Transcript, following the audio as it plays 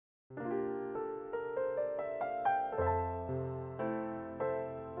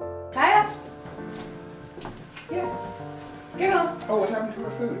Here. Get on. Oh, what happened to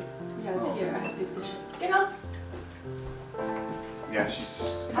her food? Yeah, it's here. I have the dishes. Get on. Yeah,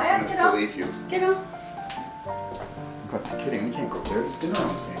 she's Kaya, not get gonna on. believe you. Get on. But you're kidding, we can't go there. There's dinner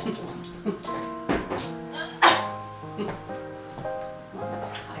on the table.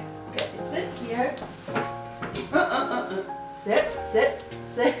 Okay, sit here. Sit, sit,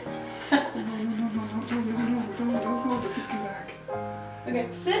 sit. No, the feet come back. Okay,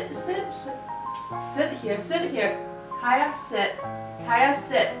 sit, sit, sit. Sit here, sit here. Kaya, sit. Kaya,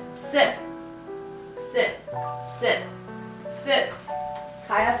 sit. Sit. Sit. Sit. Sit.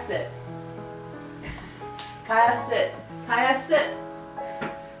 Kaya, sit. Kaya, sit. Kaya, sit.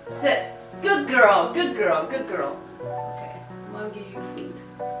 Sit. Good girl, good girl, good girl. Okay, Mom give you food.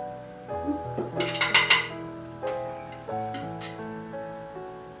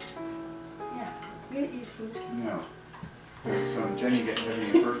 Yeah, you eat food. No. So Jenny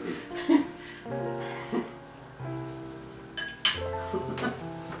having her food.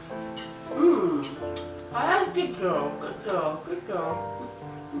 Kaya's good girl, good girl, good girl.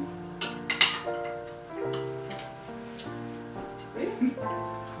 See?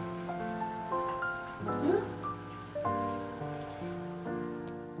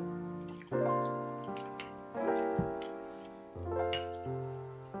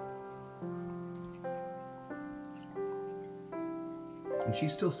 And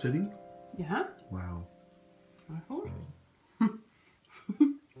she's still sitting? Yeah. Wow. Uh-huh.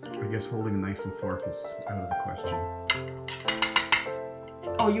 I guess holding a knife and fork is out of the question.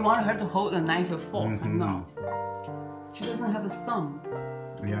 Oh, you want her to hold a knife and fork? Mm-hmm. No. She doesn't have a thumb.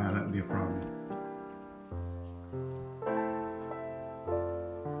 Yeah, that would be a problem.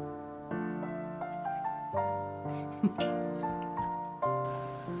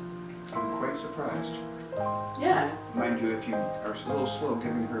 I'm quite surprised. Yeah. Mind you, if you are a little slow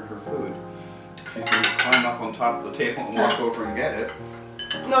giving her her food, she can climb up on top of the table and walk over and get it.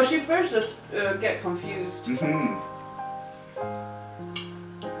 No, she first just get confused. Mm-hmm.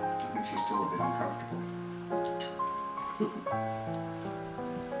 I think she's still a bit uncomfortable.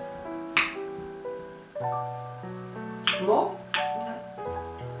 More?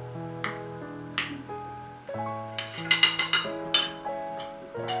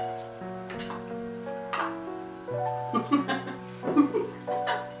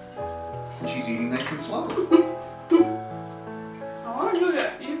 She's eating nice and slow. I want you to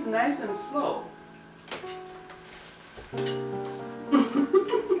eat nice and slow.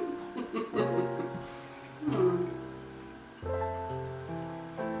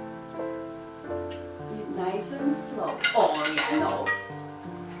 Eat nice and slow. Oh, yeah, I know.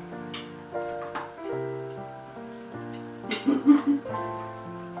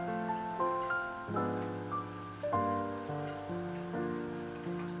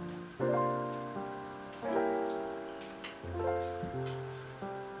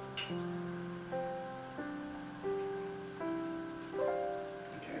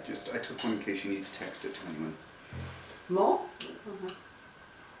 I took one in case you need to text it to anyone. More?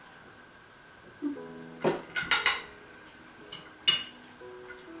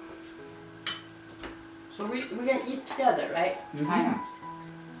 So we can eat together, right? Mm-hmm.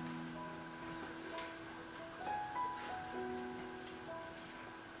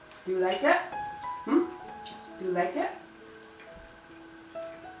 Do you like it? Hmm? Do you like it?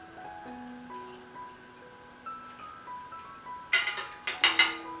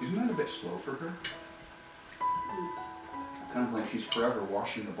 Isn't that a bit slow for her? Kind of like she's forever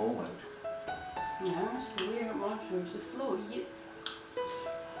washing the bowl out. Yeah, so we don't want her to slow eat.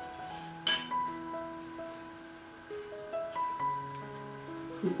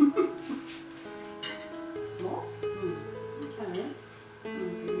 More? Okay.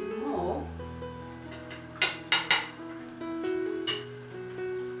 More.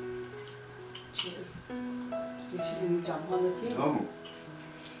 Cheers. She didn't jump on the table. Oh.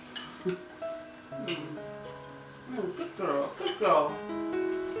 Good girl, good girl.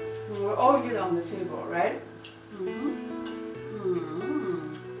 We'll all get on the table, right?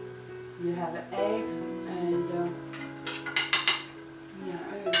 You have an egg and yeah,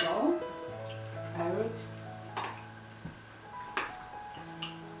 there you go. Carrots.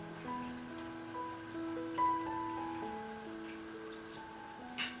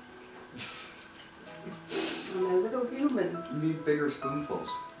 I'm a little human. You need bigger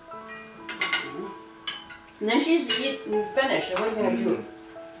spoonfuls. And then she's finished. What are you gonna do?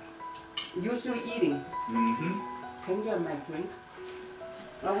 You're still eating. Mm-hmm. Can you get my drink?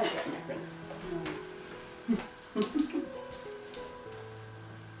 Go ahead, get my drink.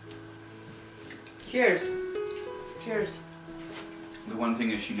 Cheers. Cheers. The one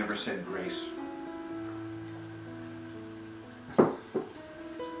thing is she never said grace.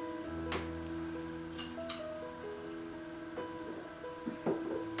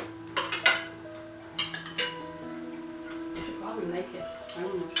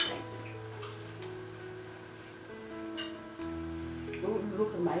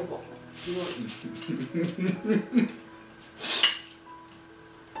 You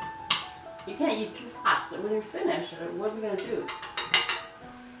can't eat too fast. When you finish, what are we gonna do?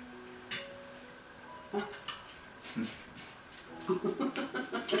 Huh?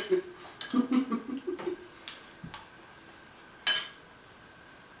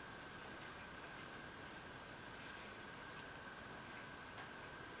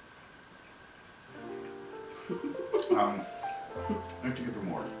 I have to give her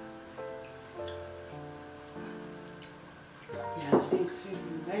more. Yeah, I think she's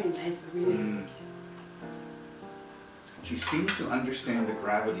very nice. Really. She seems to understand the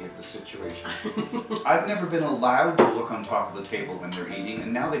gravity of the situation. I've never been allowed to look on top of the table when they're eating,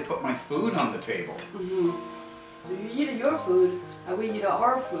 and now they put my food on the table. So you eat your food, and we eat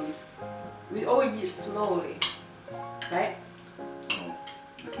our food. We all eat slowly, right? Oh,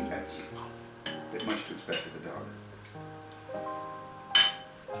 I think that's a bit much to expect of a dog.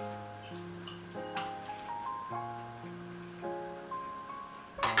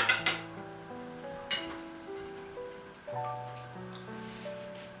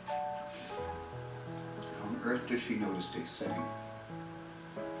 How on earth does she know to stay sitting?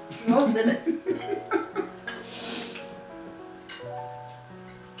 No, sit it.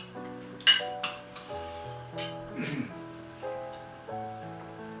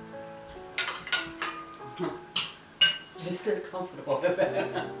 She's so comfortable with it.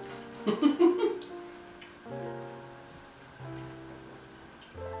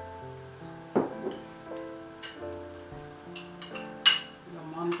 Your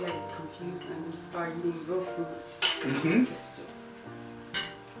mom gets confused and start eating your food.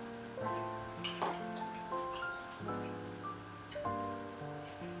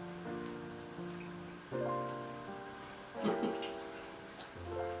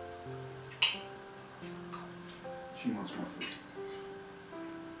 She wants more food.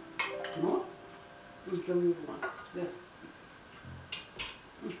 More? Which one you want? This.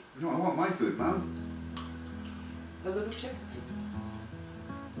 No, I want my food, Mom. A little chicken.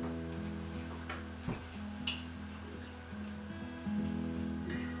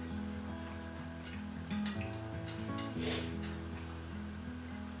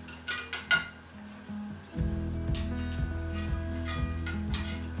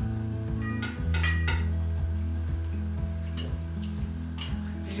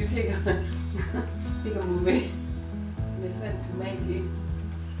 Did you take a take a movie? They sent to Maggie.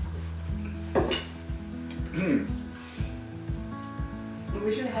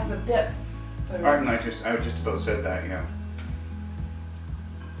 We should have a dip. I just about said that, you know.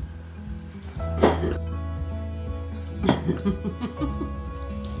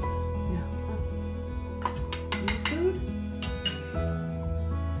 Yeah. Your food?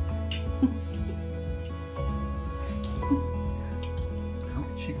 How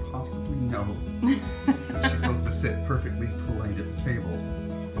could she possibly know that she's supposed to sit perfectly polite at the table?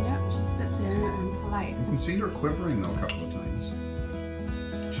 Yeah, she sit there and polite. You can see her quivering though a couple of times.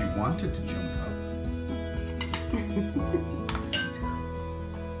 She wanted to jump up.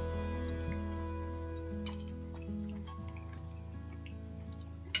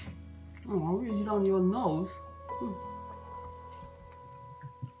 Oh, you eat on your nose.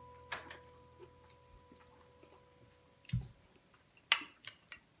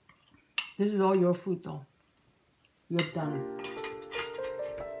 This is all your food though. You're done.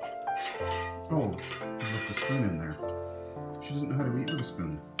 Oh, you left the spoon in there. She doesn't know how to eat with a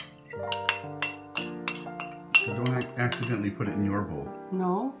spoon. So don't accidentally put it in your bowl.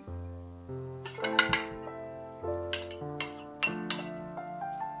 No.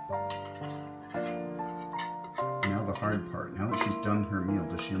 Now the hard part. Now that she's done her meal,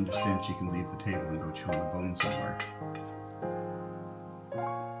 does she understand she can leave the table and go chew on the bone somewhere?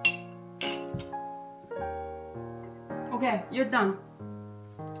 Okay, you're done.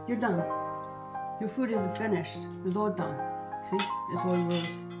 You're done. Your food is finished. It's all done. See? It's all yours.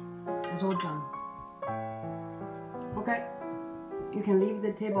 It's all done. Okay. You can leave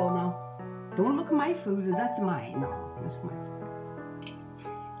the table now. Don't look at my food. That's mine. No, that's my food.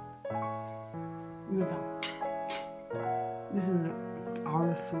 You're done. This is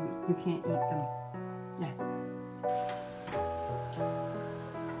our food. You can't eat them. Yeah.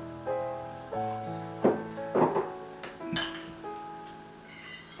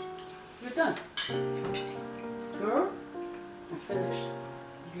 You're done. Girl, I'm finished.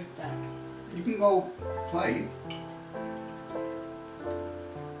 You're done. You can go play.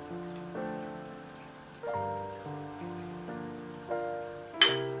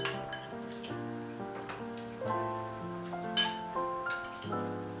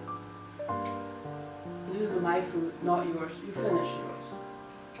 This is my food, not yours. You finish yours.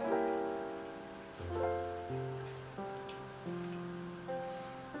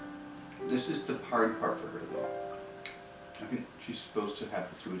 This is the hard part for her, though. I think she's supposed to have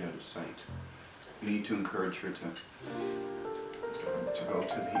the food out of sight. You need to encourage her to go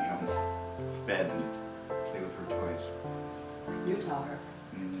to the bed and play with her toys. You tell her.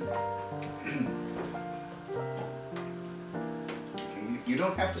 Okay, you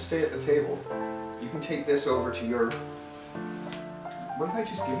don't have to stay at the table. You can take this over to your... What if I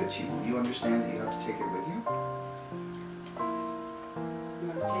just give it to you? Will you understand that you have to take it with you? You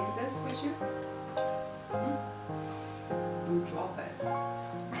want to take this with you? Don't drop it.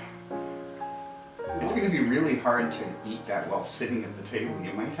 It's going to be really hard to eat that while sitting at the table.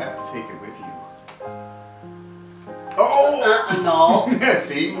 You might have to take it with you. Oh! No.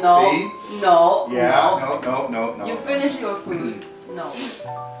 See? No. See? No. Yeah, no. You finish your food. No.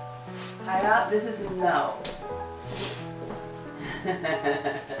 Kaya, this is no.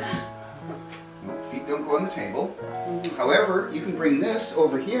 No, feet don't go on the table. However, you can bring this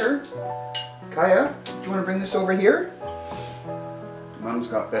over here. Kaya, do you want to bring this over here? Mom's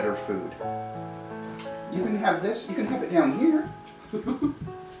got better food. You can have this, you can have it down here.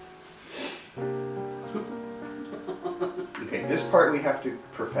 Okay, this part we have to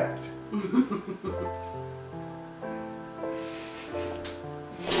perfect.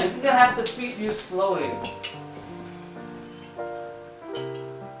 I think I have to feed you slowly.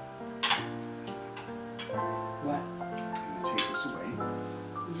 What? I'm going to take this away.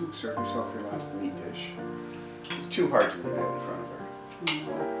 So serve yourself your last meat dish. It's too hard to leave it in front of her.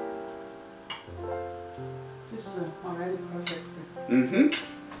 This is already perfect. Mm-hmm.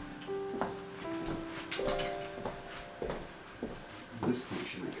 At this point,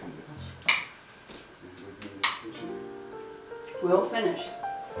 she might come with us. With me in the kitchen. We all finished.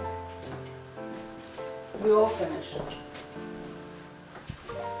 We all finished.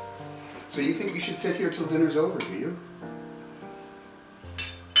 So you think we should sit here till dinner's over, do you?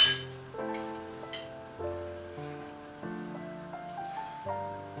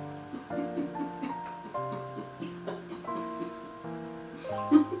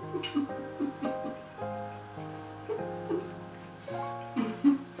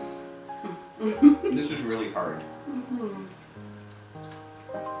 This is really hard.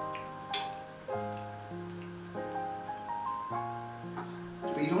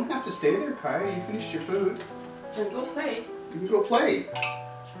 But you don't have to stay there, Kaya. You finished your food. Then go play. You can go play.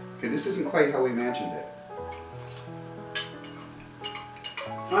 Okay, this isn't quite how we imagined it.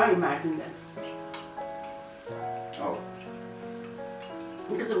 I imagined it. Oh.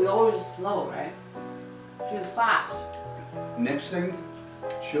 Because we always slow, right? She's fast. Next thing,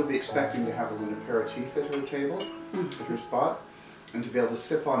 she'll be expecting to have an aperitif at her table, at her spot, and to be able to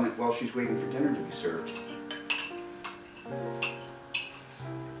sip on it while she's waiting for dinner to be served.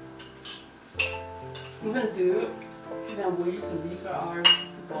 We're gonna do it. We're gonna wait till these are our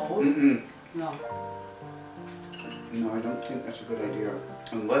bowls. Mm-mm. No. No, I don't think that's a good idea.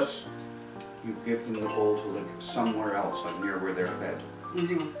 Unless you give them the bowl to like somewhere else, like near where they're fed.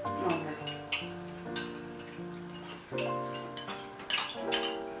 Okay.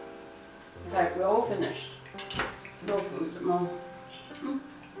 Right, we're all finished. No food, no.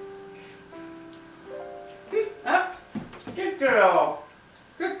 Ah, good girl.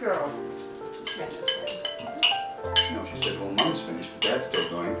 Good girl. No, she said, well, Mom's finished, but Dad's still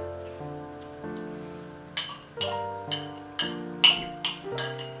going.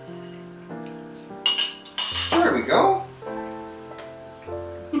 There we go.